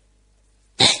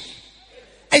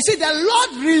 And see, the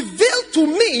Lord revealed to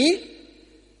me,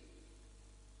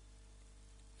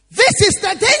 this is the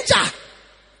danger.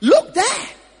 Look there.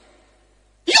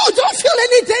 You don't feel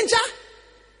any danger.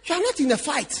 You are not in a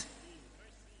fight.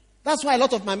 That's why a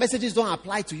lot of my messages don't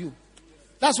apply to you.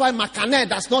 That's why Makane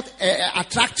does not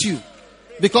attract you.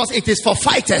 Because it is for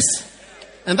fighters.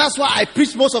 And that's why I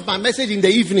preach most of my message in the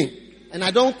evening. And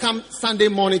I don't come Sunday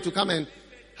morning to come and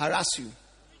harass you.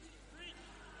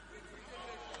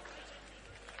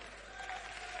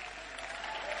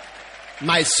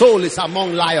 My soul is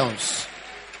among lions.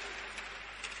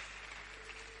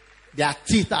 Their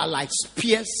teeth are like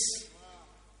spears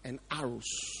and arrows.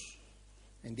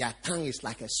 And their tongue is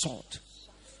like a sword.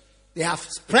 They have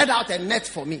spread out a net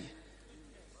for me.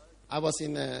 I was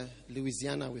in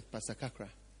Louisiana with Pastor Kakra.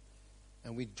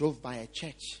 And we drove by a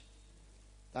church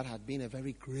that had been a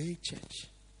very great church.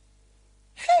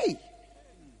 Hey!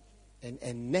 And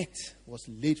a net was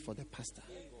laid for the pastor.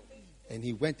 And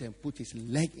he went and put his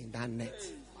leg in that net.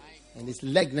 And his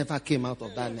leg never came out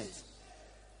of that net.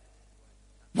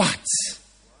 What?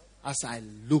 As I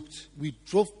looked, we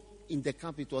drove in the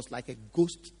camp. It was like a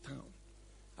ghost town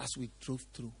as we drove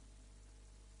through.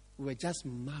 We were just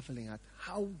marveling at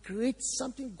how great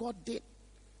something God did.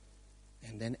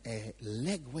 And then a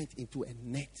leg went into a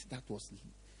net that was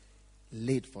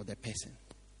laid for the person.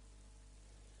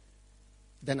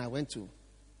 Then I went to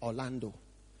Orlando.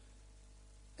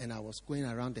 And I was going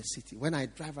around the city. When I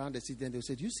drive around the city, then they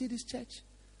said, "Do you see this church?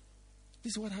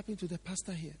 This is what happened to the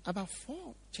pastor here." About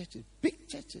 4 churches, big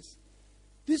churches.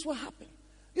 This is what happened.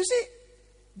 You see,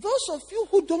 Those of you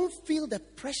who don't feel the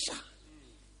pressure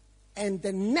and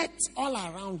the net all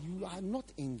around, you are not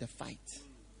in the fight.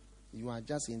 You are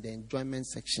just in the enjoyment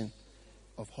section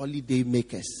of holiday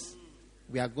makers.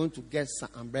 We are going to get some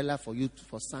umbrella for you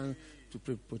for sun to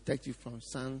protect you from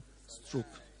sun stroke.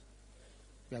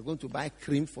 We are going to buy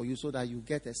cream for you so that you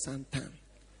get a sun tan.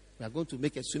 We are going to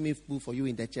make a swimming pool for you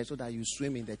in the church so that you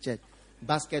swim in the church.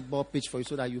 Basketball pitch for you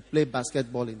so that you play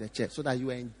basketball in the church so that you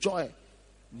enjoy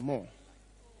more.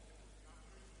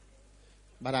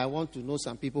 But I want to know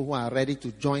some people who are ready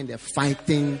to join the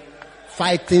fighting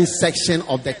section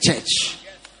of the church,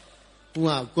 who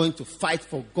are going to fight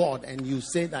for God, and you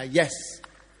say that yes,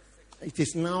 it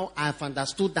is now I've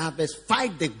understood that verse.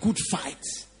 Fight the good fight.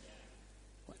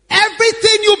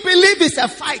 Everything you believe is a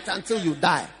fight until you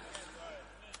die.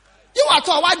 You at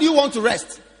all, why do you want to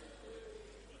rest?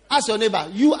 Ask your neighbor,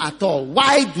 you at all,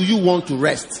 why do you want to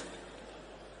rest?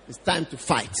 It's time to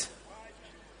fight.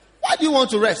 Why do you want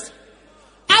to rest?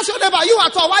 Ask your neighbor, you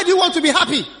at all, why do you want to be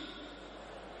happy?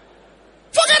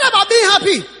 Forget about being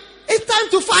happy. It's time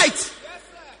to fight.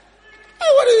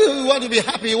 What do you want to be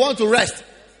happy? You want to rest.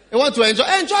 You want to enjoy.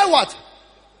 Enjoy what?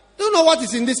 Do you know what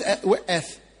is in this earth? We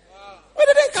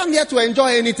didn't come here to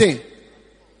enjoy anything.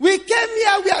 We came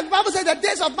here, the Bible said the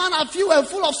days of man are few and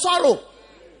full of sorrow.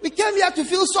 We came here to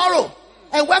feel sorrow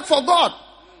and work for God.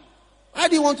 Why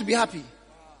do you want to be happy?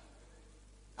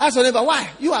 Ask your neighbor, why?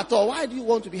 You at all, why do you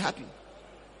want to be happy?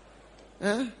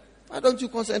 Why don't you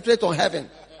concentrate on heaven?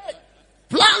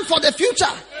 Plan for the future.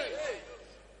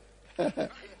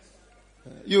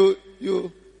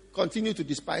 You continue to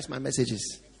despise my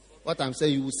messages. What I'm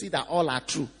saying, you will see that all are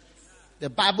true. The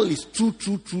Bible is true,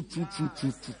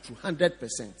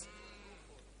 100%.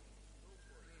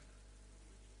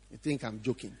 You think I'm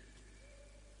joking?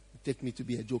 You take me to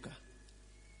be a joker.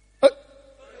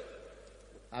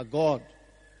 A God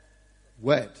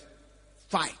word,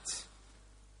 fight.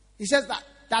 He says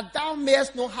that thou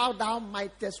mayest know how thou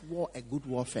mightest war a good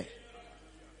warfare.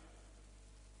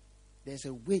 There's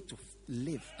a way to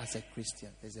live as a Christian.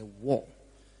 There's a war.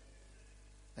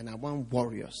 And I want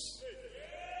warriors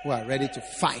who are ready to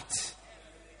fight.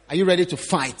 Are you ready to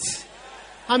fight?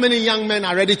 How many young men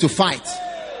are ready to fight?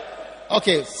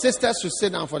 Okay, sisters should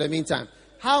sit down for the meantime.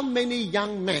 How many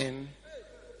young men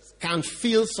can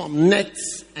feel some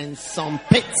nets and some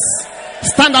pits?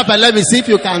 Stand up and let me see if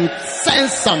you can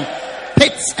sense some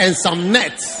pits and some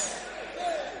nets.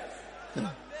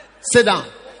 Sit down.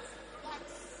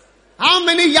 How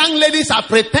many young ladies are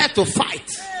prepared to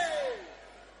fight?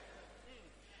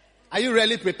 Are you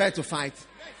really prepared to fight?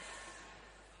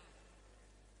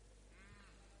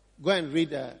 Go and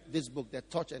read this book, The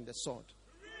Torch and the Sword.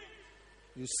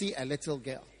 You see a little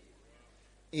girl.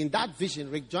 In that vision,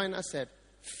 Rick Joyner said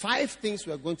 5 things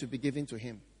were going to be given to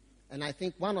him. And I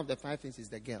think one of the 5 things is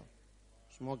the girl.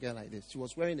 Small girl like this. She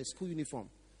was wearing a school uniform.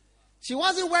 She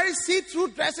wasn't wearing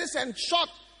see-through dresses and short.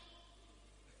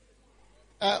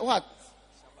 What?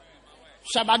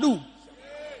 Shabadu.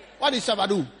 What is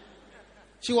Shabadu?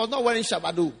 She was not wearing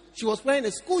Shabadu. She was wearing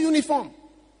a school uniform.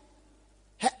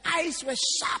 Her eyes were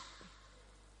sharp.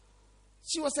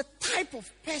 She was a type of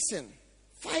person.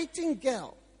 Fighting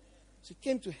girl. She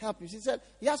came to help you. She said,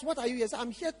 yes, what are you here? Said,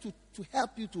 I'm here to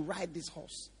help you to ride this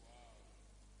horse.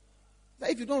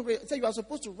 If you don't, say you are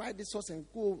supposed to ride this horse and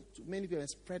go to many people and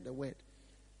spread the word.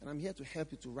 And I'm here to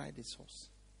help you to ride this horse.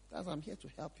 That's I'm here to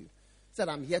help you. Said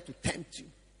I'm here to tempt you.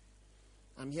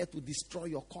 I'm here to destroy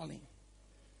your calling.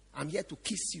 I'm here to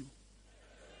kiss you.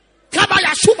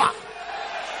 Kabayashuba.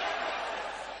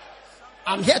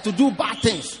 I'm here to do bad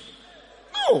things.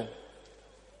 No.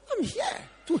 I'm here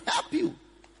to help you.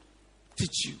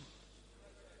 Teach you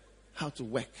how to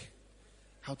work.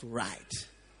 How to ride.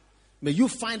 May you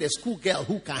find a schoolgirl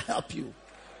who can help you.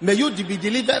 May you be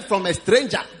delivered from a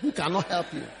stranger who cannot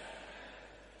help you.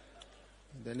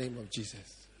 In the name of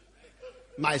Jesus.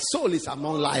 My soul is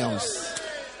among lions.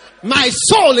 My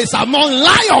soul is among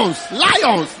lions.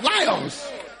 Lions.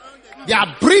 They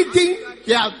are breathing.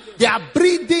 They are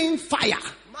breathing fire.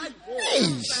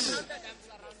 Hey.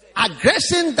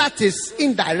 Aggression that is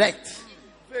indirect,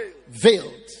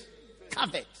 veiled,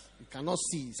 covered. You cannot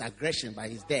see his aggression, but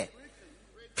he's there.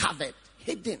 Covered,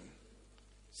 hidden,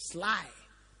 sly,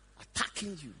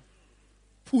 attacking you,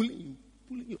 pulling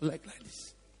your leg like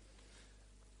this.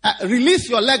 Release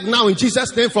your leg now in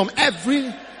Jesus' name from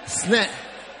every snare.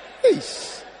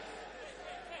 Eesh.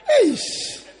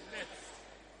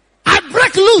 I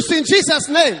break loose in Jesus'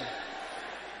 name.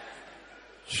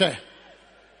 Sure.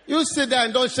 You sit there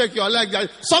and don't shake your leg.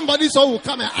 Somebody's soul will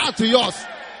come and add to yours.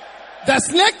 The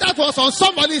snake that was on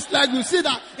somebody's leg, you see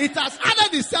that it has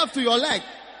added itself to your leg.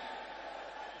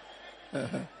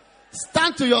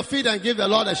 Stand to your feet and give the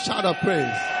Lord a shout of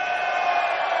praise.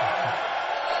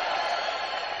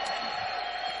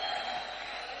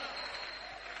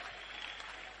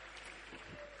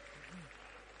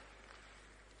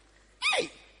 Hey!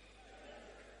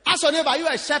 Ask your neighbor, are you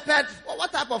a shepherd?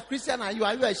 What type of Christian are you?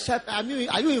 Are you a shepherd? Are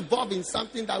you involved in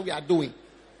something that we are doing?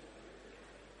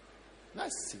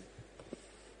 Let's see.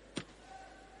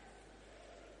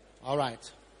 All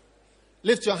right.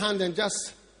 Lift your hand and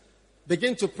just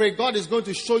begin to pray. God is going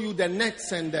to show you the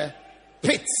nets and the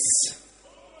pits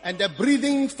and the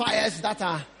breathing fires that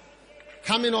are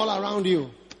coming all around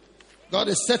you. God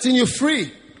is setting you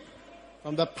free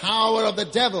from the power of the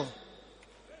devil.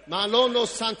 Malono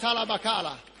Santala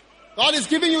Bakala. God is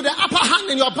giving you the upper hand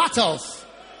in your battles.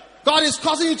 God is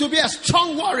causing you to be a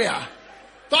strong warrior.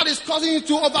 God is causing you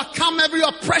to overcome every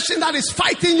oppression that is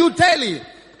fighting you daily.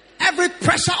 Every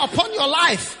pressure upon your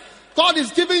life. God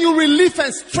is giving you relief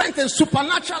and strength and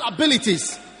supernatural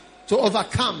abilities to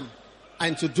overcome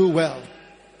and to do well.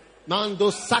 Mando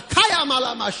Sakaya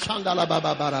Malama Shandala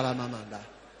Baba Barala Mamanda.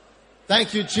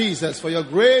 Thank you, Jesus, for your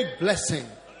great blessing,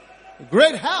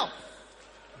 great help,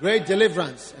 great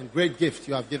deliverance, and great gift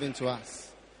you have given to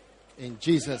us. In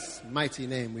Jesus' mighty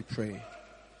name we pray.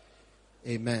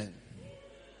 Amen.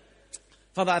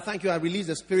 Father, I thank you. I release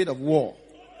the spirit of war,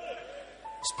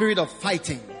 spirit of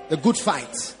fighting, the good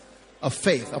fight of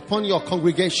faith upon your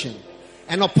congregation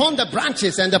and upon the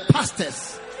branches and the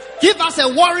pastors. Give us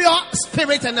a warrior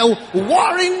spirit and a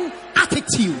warring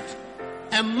attitude,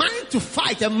 a mind to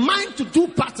fight, a mind to do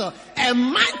battle, a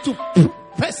mind to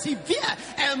persevere,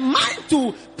 a mind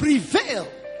to prevail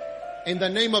in the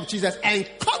name of Jesus and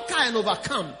conquer and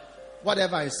overcome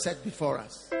whatever is set before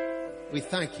us. We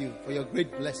thank you for your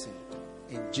great blessing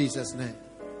in Jesus' name.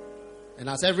 And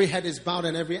as every head is bowed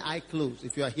and every eye closed,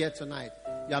 if you are here tonight,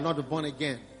 you are not a born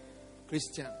again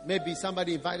Christian. Maybe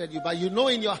somebody invited you, but you know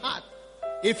in your heart,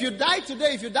 if you die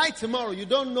today, if you die tomorrow, you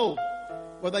don't know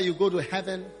whether you go to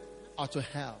heaven or to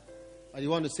hell. But you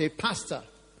want to say, Pastor,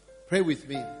 pray with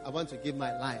me. I want to give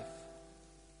my life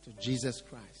to Jesus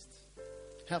Christ.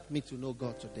 Help me to know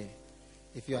God today.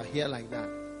 If you are here like that,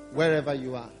 wherever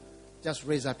you are, just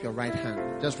raise up your right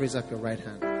hand. Just raise up your right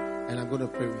hand. And I'm going to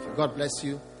pray with you. God bless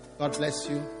you. God bless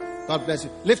you. God bless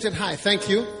you. Lift it high. Thank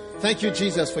you. Thank you,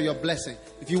 Jesus, for your blessing.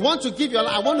 If you want to give your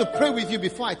life, I want to pray with you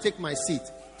before I take my seat.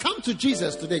 Come to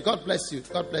Jesus today. God bless you.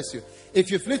 God bless you.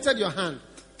 If you've lifted your hand,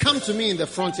 come to me in the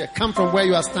front here. Come from where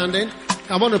you are standing.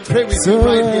 I want to pray with you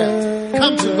right here.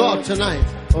 Come to God tonight.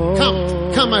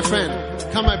 Come. Come, my friend.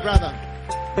 Come, my brother.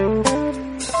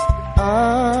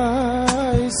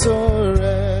 I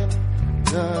surrender.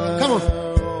 Come on.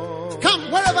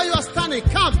 Come, wherever you are standing.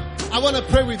 Come. I want to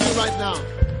pray with you right now.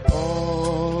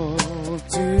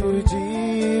 To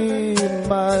thee,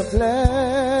 my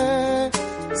blessed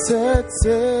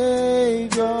Savior.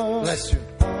 Bless you.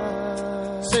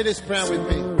 Say this prayer with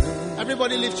me.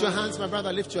 Everybody lift your hands. My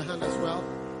brother, lift your hand as well.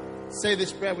 Say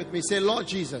this prayer with me. Say, Lord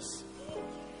Jesus,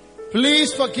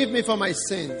 please forgive me for my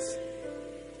sins.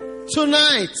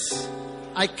 Tonight,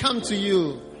 I come to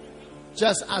you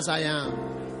just as I am.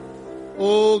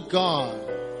 Oh God,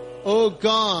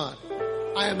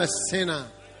 I am a sinner.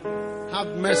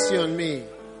 Have mercy on me.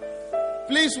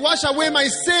 Please wash away my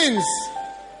sins.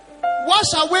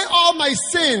 Wash away all my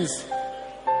sins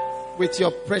with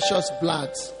your precious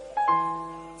blood.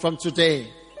 From today,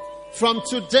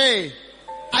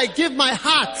 I give my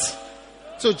heart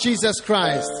to Jesus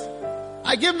Christ.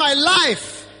 I give my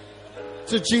life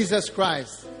to Jesus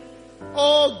Christ.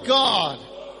 Oh God,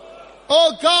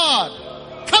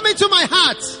 come into my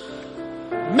heart.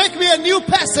 Make me a new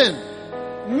person.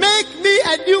 Make me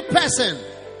a new person.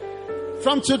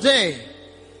 From today,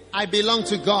 I belong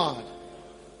to God.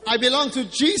 I belong to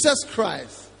Jesus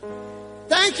Christ.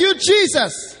 Thank you,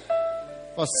 Jesus,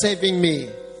 for saving me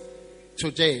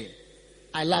today.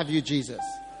 I love you, Jesus.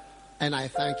 And I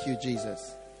thank you,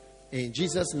 Jesus. In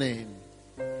Jesus' name,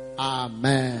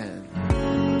 amen.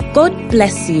 God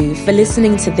bless you for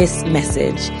listening to this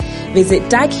message. Visit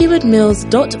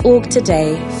daghewardmills.org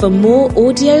today for more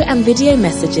audio and video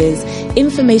messages,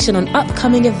 information on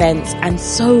upcoming events, and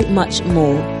so much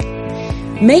more.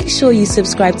 Make sure you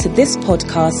subscribe to this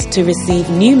podcast to receive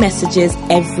new messages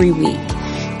every week.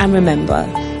 And remember,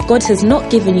 God has not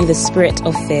given you the spirit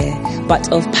of fear,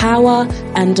 but of power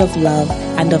and of love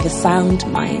and of a sound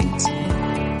mind.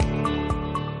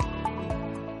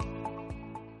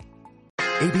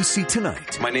 ABC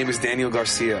Tonight. My name is Daniel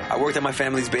Garcia. I worked at my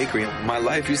family's bakery. My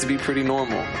life used to be pretty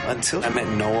normal until I met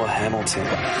Noah Hamilton.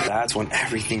 That's when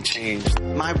everything changed.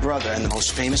 My brother and the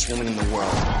most famous woman in the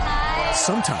world.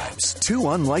 Sometimes two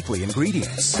unlikely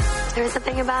ingredients There's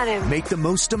something about him. make the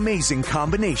most amazing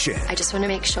combination. I just want to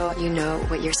make sure you know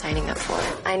what you're signing up for.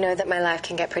 I know that my life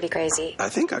can get pretty crazy. I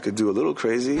think I could do a little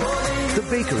crazy. The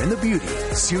Baker and the Beauty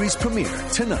series premiere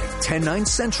tonight, 10/9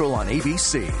 Central on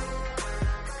ABC.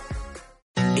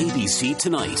 ABC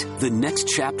Tonight, the next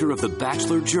chapter of the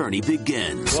Bachelor journey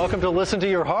begins. Welcome to Listen to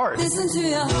Your Heart.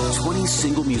 20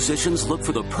 single musicians look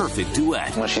for the perfect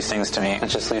duet. When she sings to me, it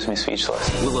just leaves me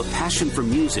speechless. Will a passion for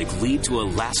music lead to a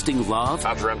lasting love?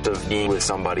 I've dreamt of being with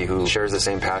somebody who shares the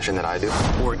same passion that I do.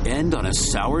 Or end on a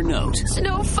sour note? It's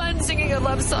no fun singing a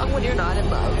love song when you're not in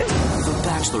love. The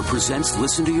Bachelor presents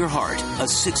Listen to Your Heart, a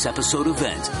 6-episode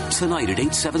event, tonight at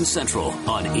 8/7 Central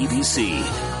on ABC.